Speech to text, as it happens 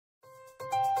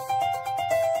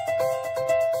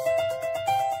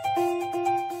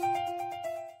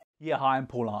Yeah, hi, I'm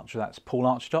Paul Archer. That's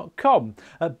paularcher.com.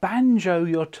 Banjo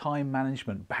your time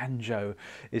management. Banjo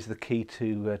is the key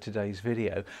to today's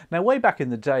video. Now, way back in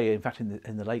the day, in fact,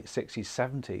 in the late 60s,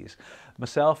 70s,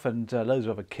 myself and loads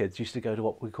of other kids used to go to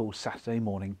what we call Saturday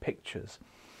morning pictures.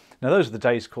 Now, those are the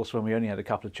days, of course, when we only had a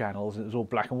couple of channels and it was all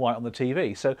black and white on the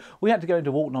TV. So we had to go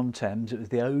into Walton-on-Thames. It was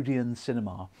the Odeon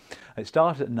Cinema. It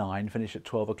started at 9, finished at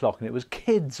 12 o'clock, and it was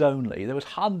kids only. There was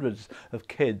hundreds of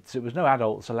kids. It was no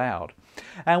adults allowed.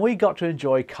 And we got to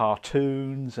enjoy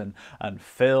cartoons and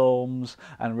films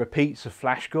and repeats of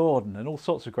Flash Gordon and all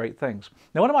sorts of great things.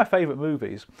 Now, one of my favourite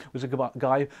movies was a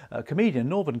comedian,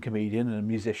 northern comedian and a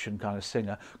musician kind of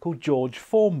singer called George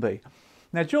Formby.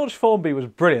 Now, George Formby was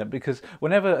brilliant because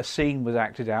whenever a scene was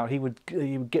acted out, he would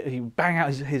bang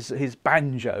out his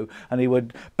banjo and he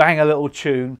would bang a little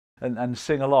tune and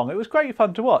sing along. It was great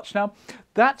fun to watch. Now,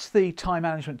 that's the time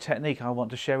management technique I want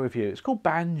to share with you. It's called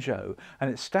BANJO, and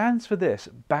it stands for this: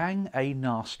 bang a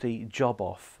nasty job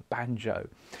off. BANJO.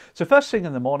 So first thing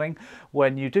in the morning,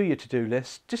 when you do your to-do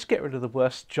list, just get rid of the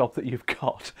worst job that you've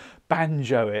got.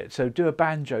 Banjo it. So do a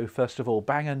banjo first of all.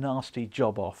 Bang a nasty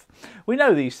job off. We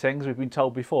know these things, we've been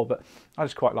told before, but I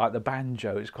just quite like the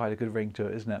banjo. It's quite a good ring to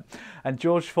it, isn't it? And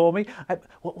George Formby,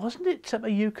 wasn't it a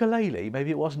ukulele? Maybe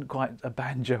it wasn't quite a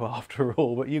banjo after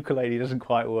all, but ukulele doesn't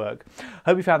quite work.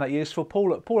 Hope you found that useful.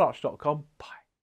 Paul at paularcher.com. Bye.